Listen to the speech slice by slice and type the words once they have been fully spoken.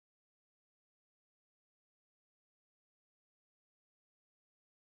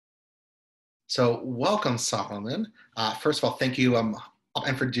So welcome, Solomon. First of all, thank you and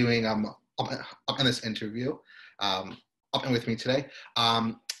for doing in this interview and with me today.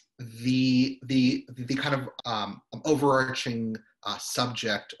 The kind of overarching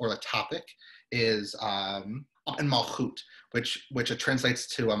subject or the topic is in Malchut, which it translates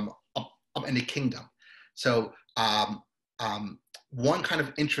to in the kingdom. So one kind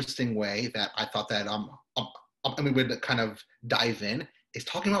of interesting way that I thought that and we would kind of dive in is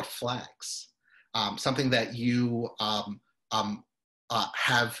talking about flags, something that you have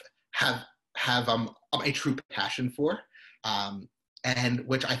a true passion for, and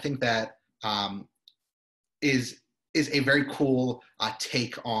which I think that is a very cool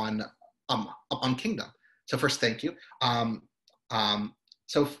take on kingdom. So first, thank you.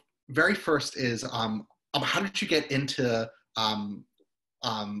 So very first is how did you get into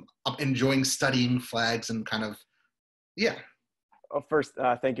enjoying studying flags and kind of yeah. Well, first,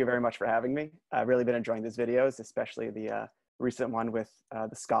 thank you very much for having me. I've really been enjoying these videos, especially the recent one with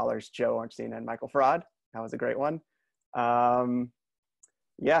the scholars, Joe Ornstein and Michael Fraud. That was a great one.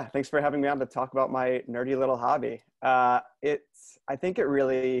 Yeah, thanks for having me on to talk about my nerdy little hobby. I think it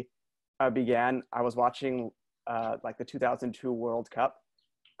really began, I was watching like the 2002 World Cup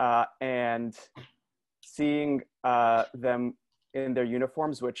and seeing them in their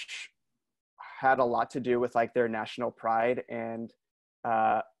uniforms, which had a lot to do with like their national pride and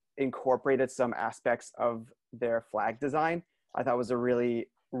incorporated some aspects of their flag design. I thought was a really,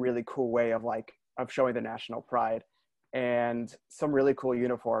 really cool way of showing the national pride. And some really cool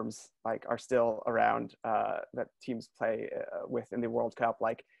uniforms like are still around that teams play with in the World Cup,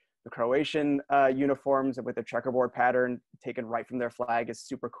 like the Croatian uniforms with the checkerboard pattern taken right from their flag is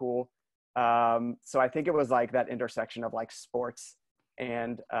super cool. So I think it was like that intersection of like sports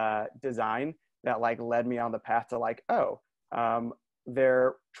and design that like led me on the path to like,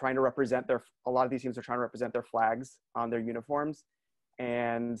 they're trying to represent a lot of these teams are trying to represent their flags on their uniforms,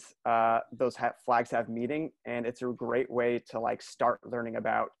 and those flags have meaning, and it's a great way to like start learning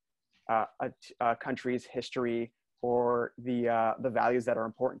about a country's history or the values that are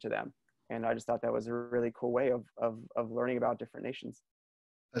important to them. And I just thought that was a really cool way of learning about different nations.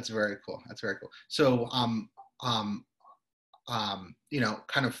 That's very cool. That's very cool. So kind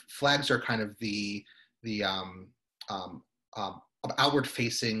of flags are kind of the outward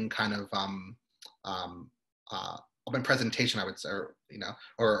facing kind of presentation, I would say,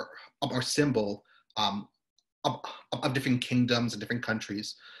 or symbol of different kingdoms and different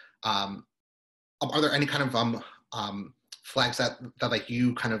countries. Are there any kind of flags that like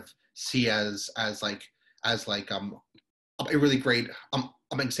you kind of see as a really great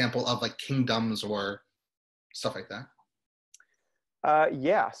example of like kingdoms or stuff like that?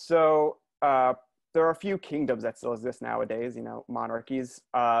 Yeah, so there are a few kingdoms that still exist nowadays, monarchies.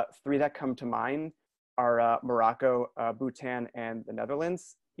 Three that come to mind are Morocco, Bhutan, and the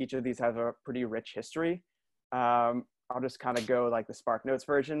Netherlands. Each of these have a pretty rich history. I'll just kind of go like the Spark Notes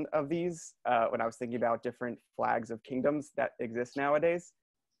version of these when I was thinking about different flags of kingdoms that exist nowadays.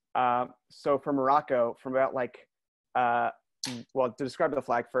 So for Morocco, from about like, well, to describe the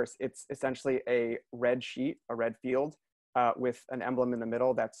flag first, it's essentially a red sheet, a red field, with an emblem in the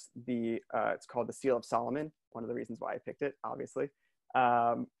middle. That's it's called the Seal of Solomon. One of the reasons why I picked it, obviously.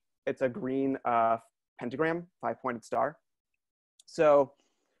 It's a green pentagram, 5-pointed star. So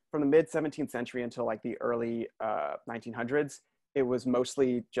from the mid 17th century until like the early 1900s, it was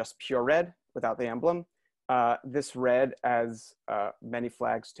mostly just pure red without the emblem. This red, as many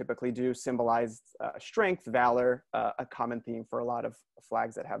flags typically do, symbolized strength, valor, a common theme for a lot of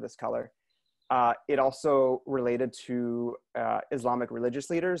flags that have this color. It also related to Islamic religious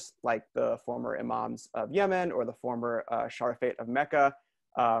leaders, like the former imams of Yemen or the former Sharifate of Mecca.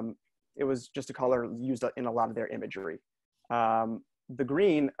 It was just a color used in a lot of their imagery. The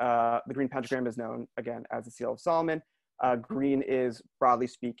green pentagram is known, again, as the Seal of Solomon. Green is, broadly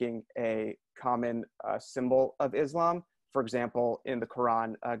speaking, a common symbol of Islam. For example, in the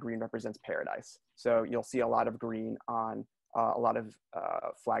Quran, green represents paradise. So you'll see a lot of green on a lot of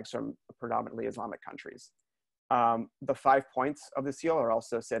flags from predominantly Islamic countries. The 5 points of the seal are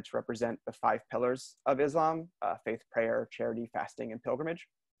also said to represent the 5 pillars of Islam: faith, prayer, charity, fasting, and pilgrimage.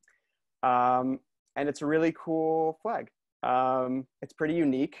 And it's a really cool flag. It's pretty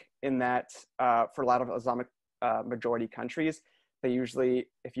unique in that for a lot of Islamic majority countries, they usually,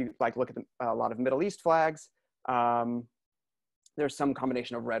 if you like look at a lot of Middle East flags, there's some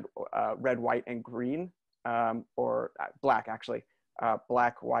combination of red, white, and green, or black actually,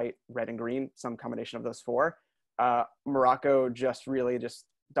 black, white, red, and green, some combination of those 4. Morocco just really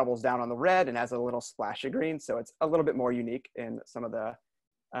doubles down on the red and has a little splash of green, so it's a little bit more unique in some of the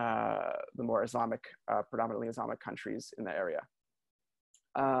the more Islamic, predominantly Islamic countries in the area.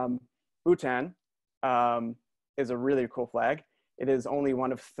 Bhutan is a really cool flag. It is only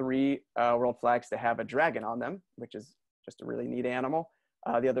one of 3 world flags to have a dragon on them, which is just a really neat animal.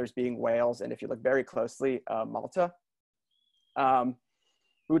 The others being Wales, and if you look very closely, Malta.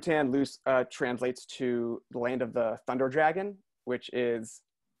 Bhutan translates to the land of the thunder dragon, which is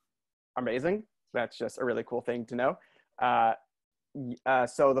amazing. That's just a really cool thing to know.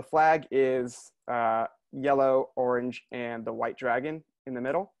 So the flag is yellow, orange, and the white dragon in the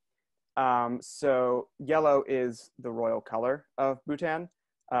middle. So yellow is the royal color of Bhutan,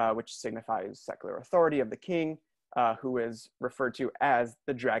 which signifies secular authority of the king, who is referred to as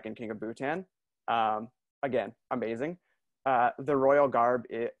the Dragon King of Bhutan. Again, amazing. The royal garb,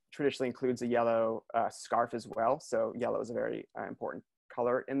 it traditionally includes a yellow scarf as well. So yellow is a very important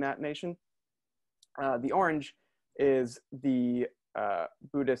color in that nation. The orange is the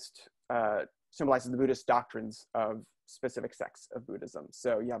Buddhist, symbolizes the Buddhist doctrines of specific sects of Buddhism.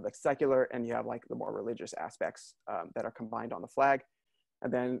 So you have like secular and you have like the more religious aspects that are combined on the flag.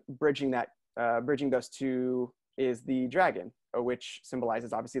 And then bridging those two is the dragon, which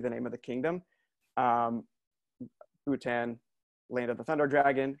symbolizes obviously the name of the kingdom. Bhutan, land of the thunder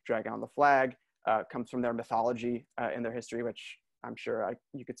dragon, dragon on the flag, comes from their mythology and their history, which I'm sure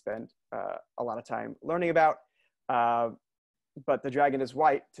you could spend a lot of time learning about. But the dragon is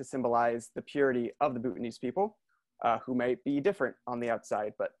white to symbolize the purity of the Bhutanese people, who may be different on the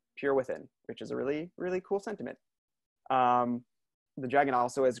outside, but pure within, which is a really, really cool sentiment. The dragon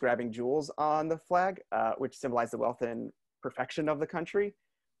also is grabbing jewels on the flag, which symbolize the wealth and perfection of the country.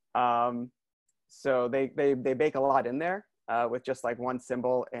 So they bake a lot in there with just like one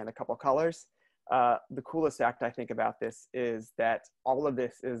symbol and a couple colors. The coolest fact I think about this is that all of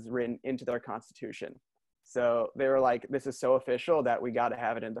this is written into their constitution. So they were like, this is so official that we got to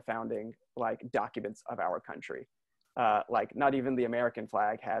have it in the founding like documents of our country. Like not even the American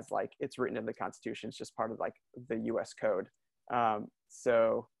flag has like, it's written in the constitution. It's just part of like the US code.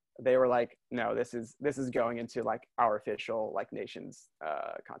 So they were like, no, this is going into like our official like nation's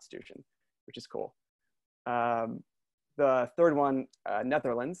constitution, which is cool. The third one,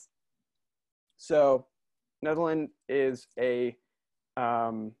 Netherlands. So Netherlands is a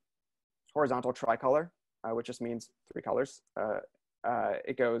horizontal tricolor, which just means 3 colors.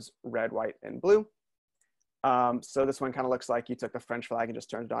 It goes red, white, and blue. So this one kind of looks like you took the French flag and just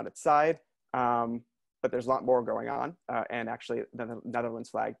turned it on its side. But there's a lot more going on. And actually the Netherlands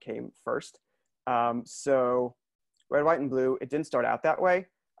flag came first. So red, white, and blue, it didn't start out that way.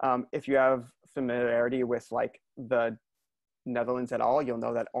 If you have familiarity with like the Netherlands at all, you'll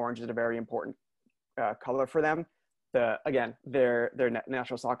know that orange is a very important color for them. Again, their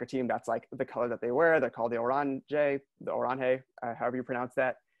national soccer team, that's like the color that they wear. They're called the Oranje, however you pronounce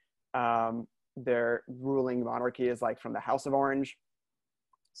that. Their ruling monarchy is like from the House of Orange.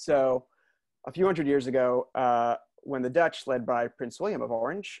 So a few hundred years ago, when the Dutch, led by Prince William of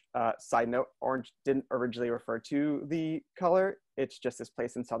Orange, side note, orange didn't originally refer to the color. It's just this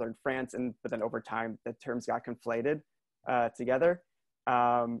place in southern France, but then over time, the terms got conflated together.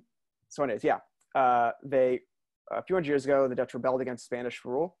 So anyways, yeah, a few hundred years ago, the Dutch rebelled against Spanish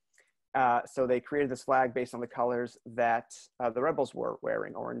rule. So they created this flag based on the colors that the rebels were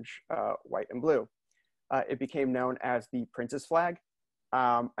wearing, orange, white, and blue. It became known as the Prince's flag.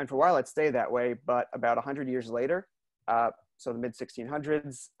 And for a while, it stayed that way. But about 100 years later, so the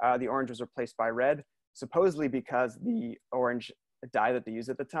mid-1600s, the orange was replaced by red, supposedly because the orange dye that they used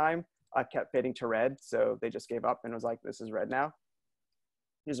at the time kept fading to red. So they just gave up and was like, this is red now.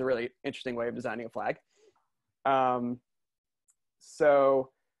 Here's a really interesting way of designing a flag.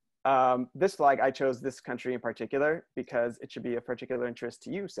 This flag, I chose this country in particular because it should be of particular interest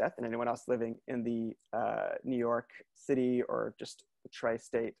to you, Seth, and anyone else living in the New York City or just the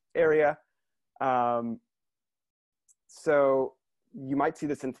tri-state area. So you might see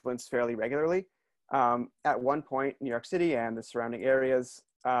this influence fairly regularly. At one point, New York City and the surrounding areas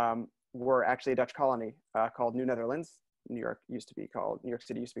were actually a Dutch colony called New Netherlands. New York City used to be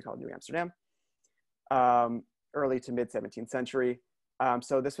called New Amsterdam. Early to mid 17th century.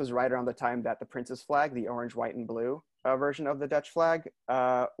 So this was right around the time that the Prince's flag, the orange, white, and blue version of the Dutch flag,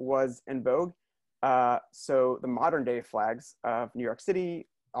 was in vogue. So the modern day flags of New York City,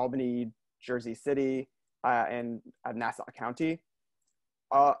 Albany, Jersey City, and Nassau County,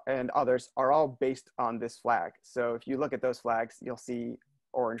 and others are all based on this flag. So if you look at those flags, you'll see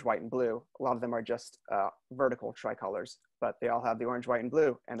orange, white, and blue. A lot of them are just vertical tricolors, but they all have the orange, white, and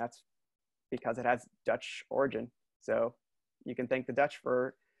blue, and that's because it has Dutch origin. So you can thank the Dutch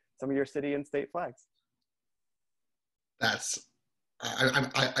for some of your city and state flags. That's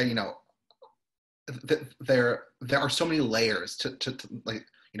there are so many layers to like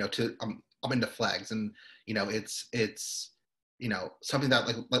to into flags, and it's something that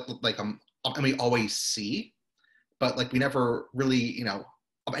and we always see, but like we never really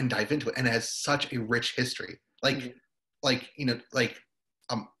and dive into it, and it has such a rich history. Mhm. Like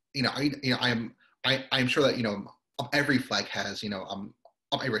I'm sure that every flag has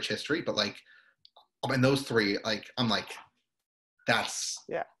a rich history, but like and those three, like I'm like that's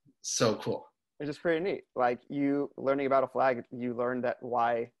Yeah, so cool. it's just pretty neat. Like you learning about a flag, you learn that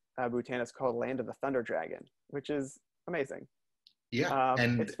why Bhutan is called Land of the Thunder Dragon, which is amazing. Yeah, It's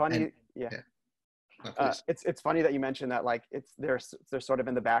and funny, yeah. yeah, please. It's funny that you mentioned that like they're sort of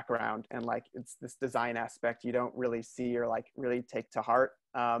in the background, and like it's this design aspect you don't really see or like really take to heart.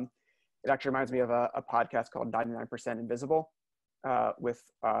 It actually reminds me of a podcast called 99% Invisible with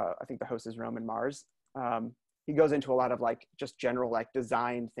I think the host is Roman Mars. He goes into a lot of like just general like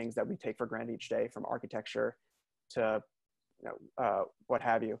design things that we take for granted each day, from architecture to what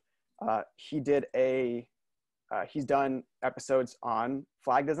have you. He did he's done episodes on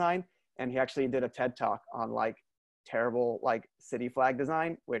flag design, and he actually did a TED talk on like terrible like city flag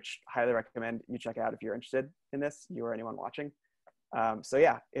design, which highly recommend you check out if you're interested in this, you or anyone watching. So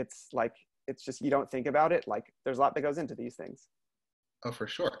yeah, it's like it's just you don't think about it. Like there's a lot that goes into these things. Oh, for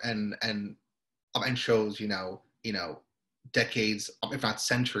sure, and shows decades, if not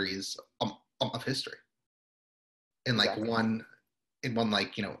centuries, of history in like Exactly. one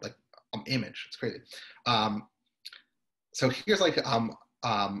image. It's crazy. Um, so here's like a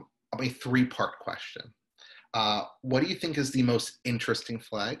three-part question. What do you think is the most interesting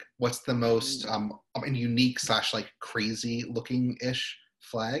flag? What's the most unique slash like crazy looking ish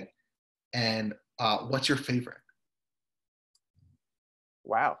flag? And what's your favorite?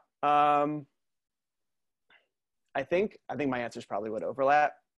 Wow. I think my answers probably would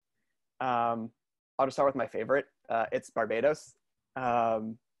overlap. I'll just start with my favorite. It's Barbados.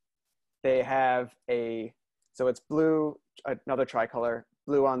 Um, they have so it's blue, another tricolor,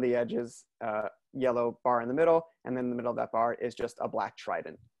 blue on the edges, yellow bar in the middle, and then in the middle of that bar is just a black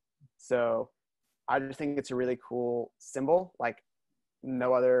trident. So I just think it's a really cool symbol. Like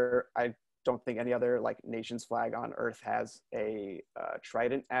I don't think any other like nation's flag on Earth has a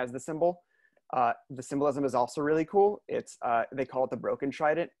trident as the symbol. The symbolism is also really cool. It's they call it the broken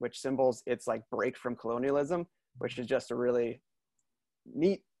trident, which symbols its like break from colonialism, which is just a really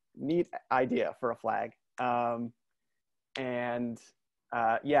neat idea for a flag. And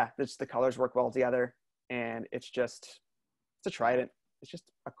yeah, the colors work well together, and it's a trident. It's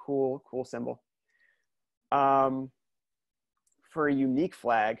just a cool symbol. For a unique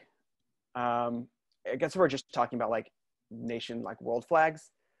flag, I guess we're just talking about like nation, like world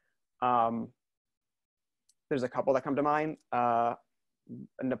flags. Um, there's a couple that come to mind.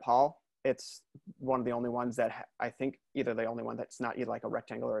 Nepal, it's one of the only ones that I think either the only one that's not either like a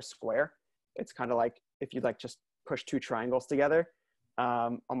rectangle or a square. It's kind of like if you like just push two triangles together,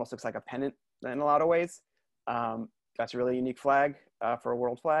 almost looks like a pennant in a lot of ways. That's a really unique flag for a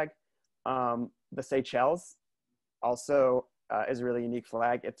world flag. The Seychelles also is a really unique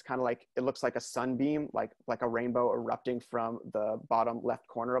flag. It's kind of like, it looks like a sunbeam, like a rainbow erupting from the bottom left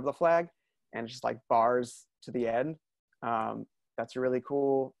corner of the flag, and it's just like bars to the end. That's a really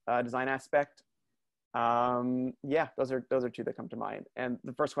cool design aspect. Yeah, those are two that come to mind. And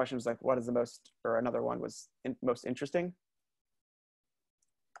the first question was like, what is the most, or another one was most interesting?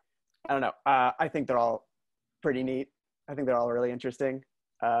 I don't know. I think they're all pretty neat. I think they're all really interesting.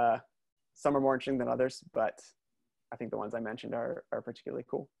 Some are more interesting than others, but I think the ones I mentioned are particularly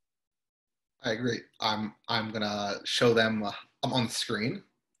cool. I agree. I'm gonna show them on the screen.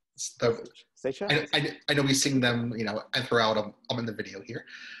 The, Seychelles? I know we sing them, and throughout in the video here.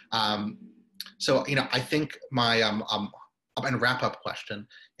 So I think my and wrap up question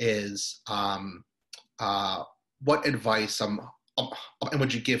is what advice and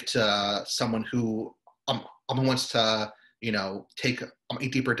would you give to someone who wants to take a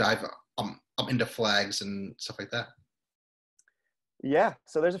deeper dive into flags and stuff like that? Yeah,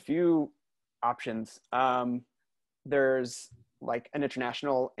 so there's a few options. There's like an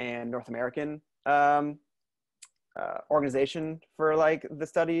international and North American organization for like the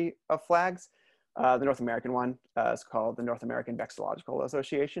study of flags. The North American one is called the North American Vexillophile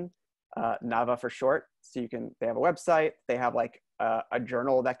Association, NAVA for short. So they have a website. They have like a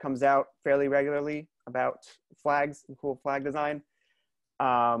journal that comes out fairly regularly about flags and cool flag design.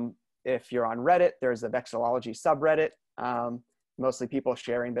 If you're on Reddit, there's a vexillology subreddit. Mostly people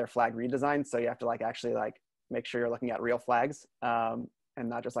sharing their flag redesigns. So you have to like actually like make sure you're looking at real flags and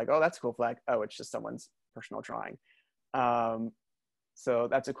not just like, oh, that's a cool flag. Oh, it's just someone's personal drawing. So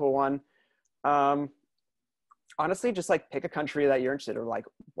that's a cool one. Um, Honestly, just like pick a country that you're interested or like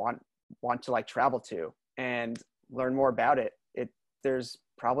want to like travel to and learn more about it. There's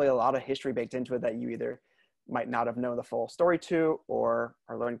probably a lot of history baked into it that you either might not have known the full story to or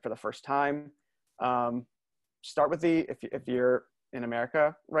are learning for the first time. Start with if you're in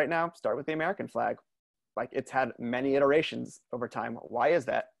America right now, start with the American flag. Like it's had many iterations over time. Why is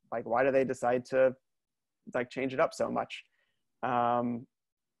that? Like why do they decide to like change it up so much?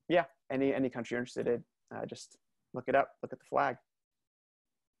 Yeah, any country you're interested in, just look it up, look at the flag.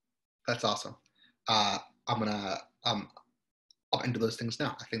 That's awesome. I'm gonna up into those things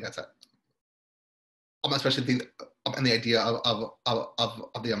now. I think that's it. Especially and the idea of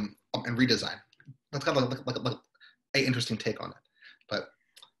the and redesign. That's kind of like an interesting take on it. But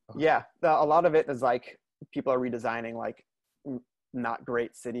yeah, a lot of it is like people are redesigning like not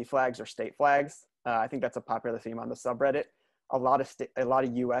great city flags or state flags. I think that's a popular theme on the subreddit. A lot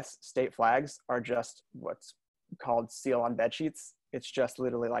of U.S. state flags are just what's called seal on bed sheets. It's just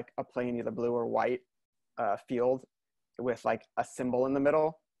literally like a plain either blue or white field with like a symbol in the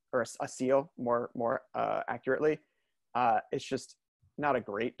middle, or a seal more accurately. It's just not a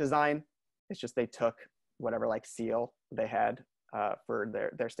great design. It's just they took whatever like seal they had for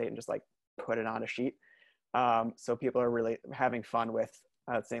their state and just like put it on a sheet. So people are really having fun with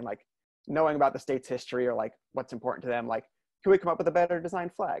saying like knowing about the state's history or like what's important to them. Like, can we come up with a better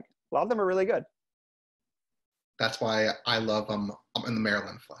designed flag? A lot of them are really good. That's why I love in the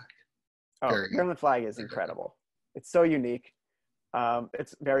Maryland flag. Oh, Maryland flag is incredible. It's so unique.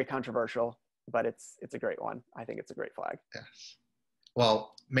 It's very controversial, but it's a great one. I think it's a great flag. Yes.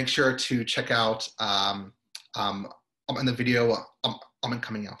 Well, make sure to check out in the video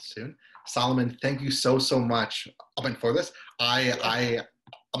coming out soon. Solomon, thank you so much for this. I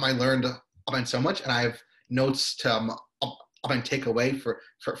learned so much, and I have notes to take away for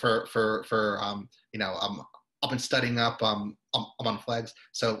I've been studying up on flags.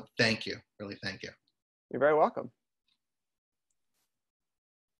 So thank you, really, thank you. You're very welcome.